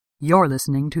You're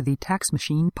listening to the Tax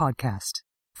Machine Podcast.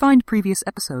 Find previous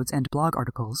episodes and blog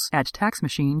articles at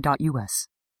taxmachine.us.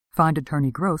 Find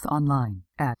attorney growth online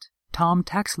at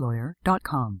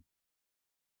tomtaxlawyer.com.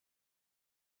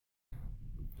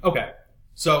 Okay,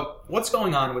 so what's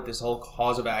going on with this whole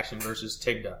cause of action versus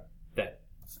TIGTA thing?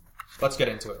 Let's get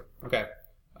into it. Okay,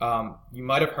 you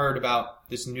might have heard about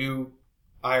this new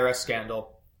IRS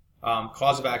scandal.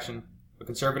 Cause of action, a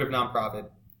conservative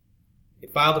nonprofit.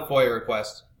 It filed a FOIA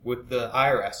request with the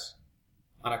IRS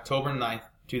on October 9th,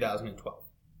 2012.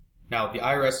 Now, the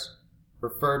IRS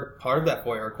referred part of that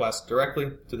FOIA request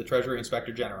directly to the Treasury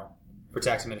Inspector General for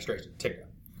Tax Administration, TIGTA.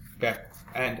 Okay,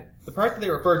 and the part that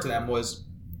they referred to them was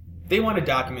they wanted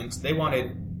documents, they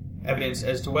wanted evidence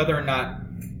as to whether or not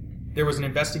there was an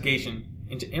investigation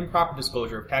into improper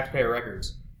disclosure of taxpayer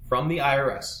records from the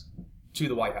IRS to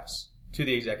the White House, to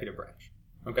the executive branch.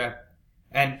 Okay?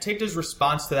 And TIGTA's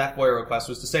response to that FOIA request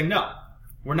was to say, no,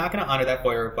 we're not going to honor that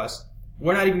FOIA request.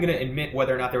 We're not even going to admit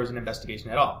whether or not there was an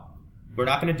investigation at all. We're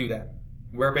not going to do that.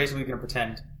 We're basically going to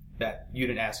pretend that you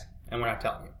didn't ask, and we're not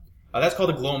telling you. That's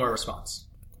called a GLOMAR response.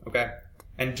 Okay?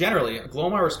 And generally, a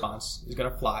GLOMAR response is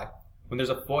going to fly when there's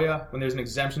a FOIA, when there's an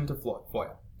exemption to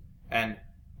FOIA. And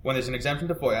when there's an exemption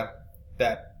to FOIA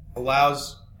that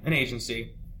allows an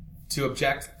agency to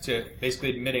object to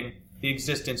basically admitting the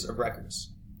existence of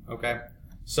records. Okay?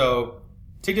 So,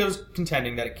 TIGTA is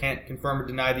contending that it can't confirm or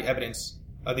deny the evidence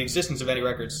of the existence of any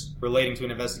records relating to an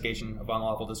investigation of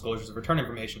unlawful disclosures of return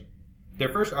information. Their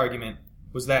first argument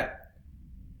was that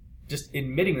just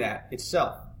admitting that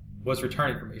itself was return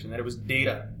information, that it was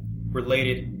data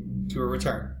related to a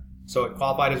return. So it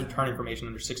qualified as return information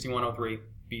under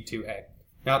 6103B2A.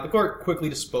 Now, the court quickly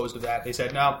disposed of that. They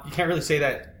said, no, you can't really say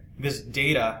that this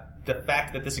data, the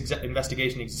fact that this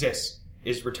investigation exists,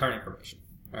 is return information.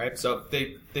 All right, so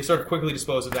they sort of quickly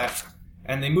disposed of that,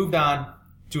 and they moved on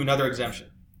to another exemption.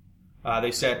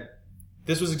 They said,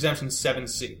 this was exemption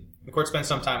 7C. The court spent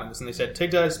some time on this, and they said,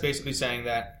 TIGTA is basically saying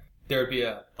that there would be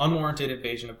an unwarranted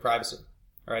invasion of privacy.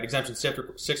 All right, exemption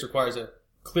 6 requires a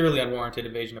clearly unwarranted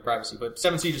invasion of privacy, but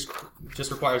 7C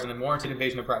just requires an unwarranted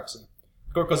invasion of privacy.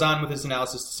 The court goes on with its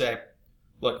analysis to say,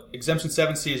 look, exemption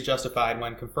 7C is justified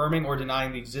when confirming or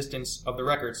denying the existence of the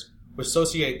records which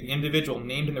associate the individual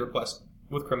named in the request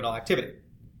with criminal activity.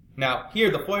 Now,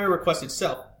 here, the FOIA request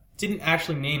itself didn't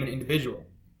actually name an individual,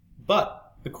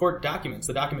 but the court documents,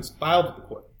 the documents filed with the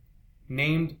court,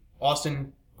 named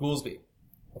Austin Goolsbee,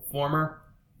 a former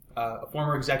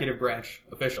executive branch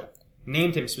official,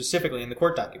 named him specifically in the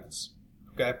court documents.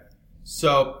 Okay?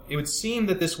 So, it would seem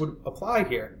that this would apply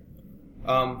here.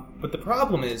 But the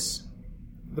problem is,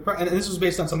 and this was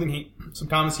based on some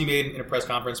comments he made in a press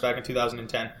conference back in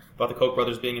 2010 about the Koch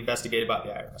brothers being investigated by the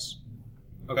IRS.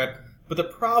 Okay? But the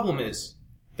problem is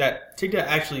that TIGTA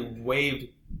actually waived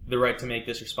the right to make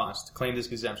this response, to claim this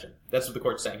exemption. That's what the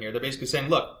court's saying here. They're basically saying,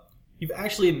 look, you've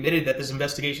actually admitted that this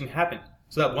investigation happened,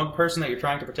 so that one person that you're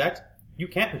trying to protect, you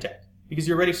can't protect, because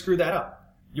you already screwed that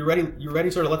up. You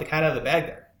already sort of let the cat out of the bag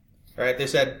there. Alright, they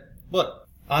said, look,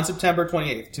 on September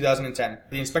 28th, 2010,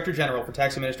 the Inspector General for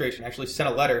Tax Administration actually sent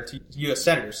a letter to U.S.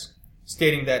 senators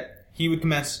stating that he would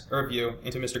commence a review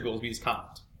into Mr. Goolsbee's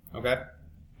conduct. Okay?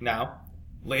 Now,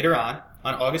 later on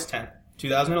August 10th,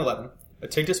 2011, a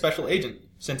TIGTA special agent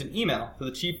sent an email to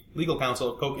the Chief Legal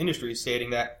Counsel of Koch Industries stating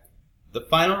that the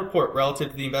final report relative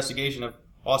to the investigation of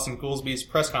Austin Goolsbee's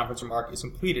press conference remark is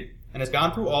completed and has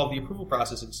gone through all of the approval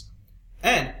processes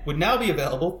and would now be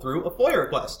available through a FOIA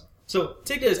request. So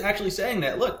TIGTA is actually saying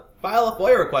that, look, file a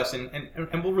FOIA request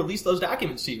and we'll release those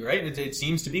documents to you, right? It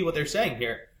seems to be what they're saying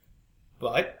here.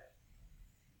 But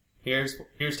here's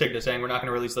TIGTA saying we're not going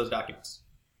to release those documents.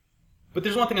 But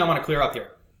there's one thing I want to clear up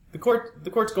here. The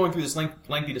court's going through this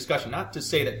lengthy discussion, not to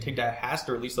say that TIGTA has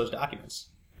to release those documents.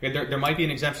 Okay, there might be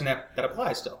an exemption that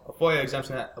applies still, a FOIA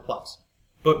exemption that applies.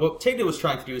 But what TIGTA was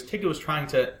trying to do is TIGTA was trying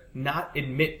to not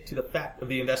admit to the fact of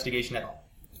the investigation at all.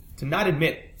 To not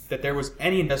admit that there was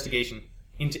any investigation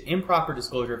into improper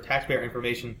disclosure of taxpayer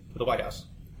information to the White House.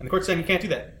 And the court's saying you can't do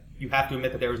that. You have to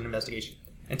admit that there was an investigation.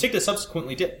 And TIGTA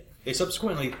subsequently did. They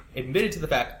subsequently admitted to the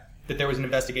fact that there was an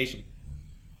investigation.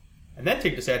 And then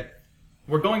TIGTA said,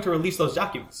 we're going to release those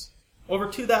documents. Over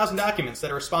 2,000 documents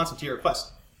that are responsive to your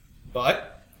request.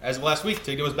 But, as of last week,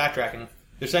 TIGTA was backtracking.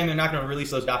 They're saying they're not going to release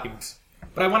those documents.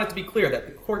 But I want it to be clear that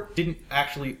the court didn't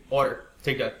actually order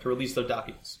TIGTA to release those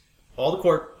documents. All the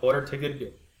court ordered TIGTA to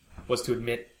do was to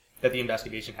admit that the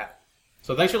investigation happened.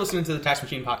 So thanks for listening to the Tax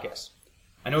Machine Podcast.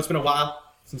 I know it's been a while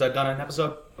since I've done an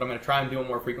episode, but I'm going to try and do it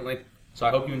more frequently. So I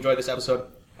hope you enjoyed this episode.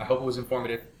 I hope it was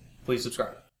informative. Please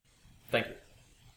subscribe. Thank you.